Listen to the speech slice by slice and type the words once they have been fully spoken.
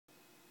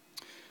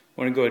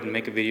I want to go ahead and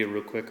make a video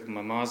real quick of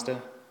my Mazda.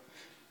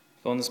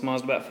 I've owned this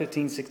Mazda about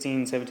 15,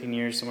 16, 17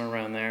 years, somewhere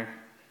around there.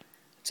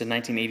 It's a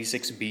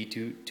 1986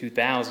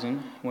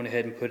 B2000. Went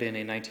ahead and put in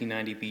a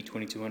 1990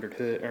 B2200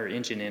 hood or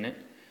engine in it,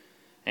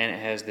 and it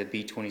has the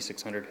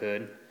B2600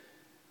 hood.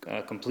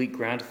 Complete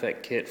ground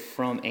effect kit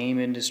from AIM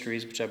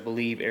Industries, which I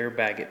believe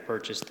Airbag had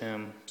purchased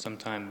them some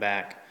time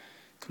back.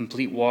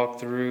 Complete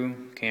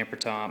walkthrough, camper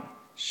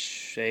top,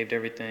 shaved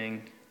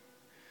everything.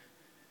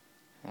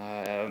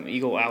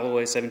 Eagle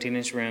alloy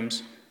 17-inch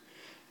rims,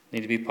 need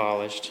to be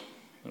polished.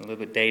 A little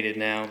bit dated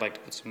now. I'd like to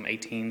put some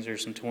 18s or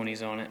some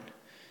 20s on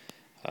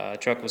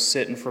it. Truck was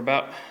sitting for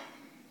about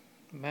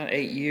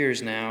 8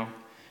 years now,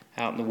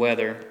 out in the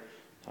weather.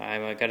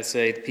 I got to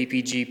say the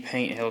PPG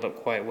paint held up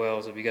quite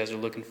well. So if you guys are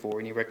looking for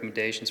any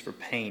recommendations for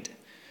paint,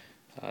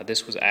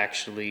 this was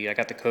actually, I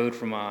got the code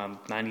from a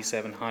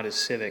 '97 Honda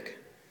Civic.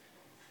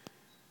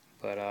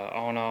 But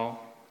all in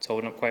all, it's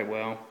holding up quite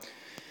well.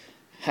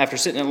 After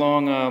sitting it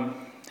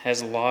long,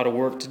 has a lot of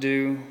work to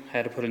do.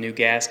 Had to put a new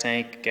gas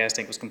tank. Gas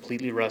tank was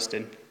completely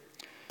rusted.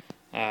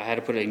 Had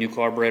to put a new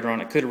carburetor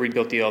on it. Could have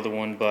rebuilt the other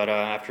one, but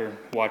after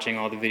watching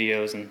all the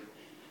videos and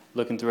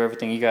looking through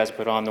everything you guys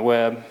put on the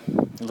web,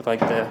 it looked like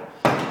the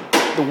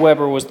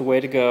Weber was the way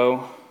to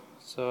go.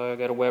 So I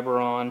got a Weber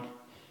on,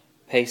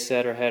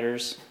 Pacesetter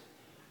headers.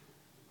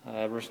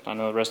 I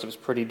know the rest of it's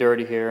pretty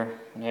dirty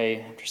here. And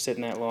hey, after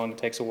sitting that long, it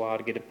takes a while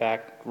to get it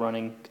back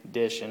running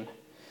condition.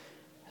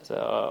 It's an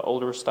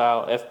older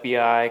style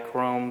FBI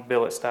chrome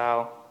billet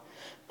style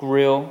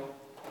grill.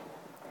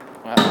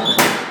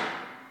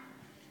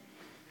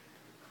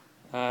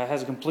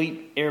 Has a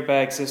complete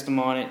airbag system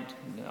on it.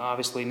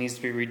 Obviously needs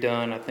to be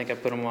redone. I think I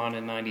put them on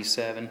in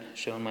 '97,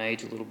 showing my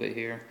age a little bit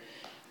here.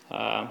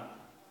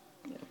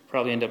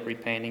 Probably end up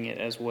repainting it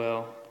as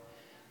well.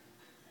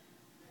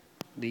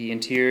 The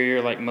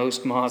interior, like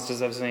most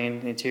Mazdas I've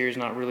seen, the interior's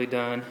not really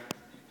done.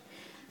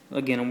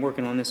 Again, I'm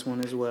working on this one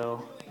as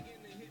well.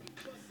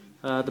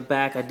 The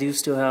back, I do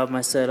still have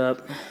my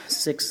setup.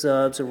 6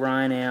 subs,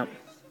 Orion amp.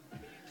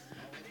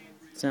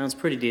 Sounds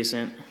pretty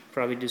decent.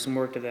 Probably do some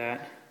work to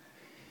that.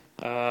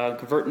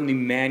 Converting the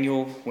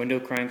manual window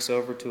cranks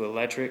over to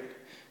electric.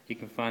 You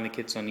can find the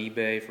kits on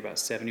eBay for about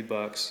 70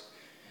 bucks.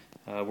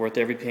 Worth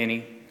every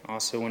penny.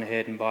 Also went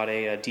ahead and bought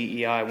a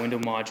DEI window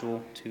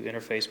module to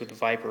interface with the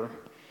Viper.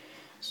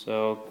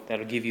 So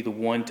that'll give you the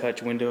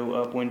one-touch window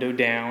up, window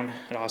down.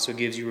 It also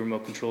gives you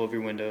remote control of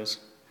your windows.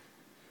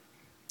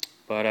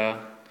 But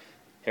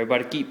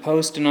everybody keep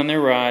posting on their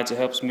rides. It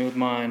helps me with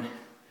mine.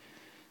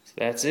 So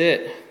that's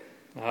it.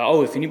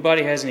 If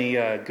anybody has any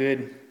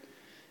good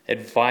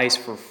advice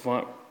for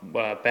front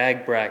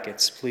bag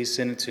brackets, please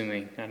send it to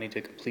me. I need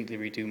to completely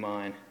redo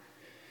mine.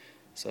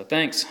 So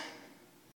thanks.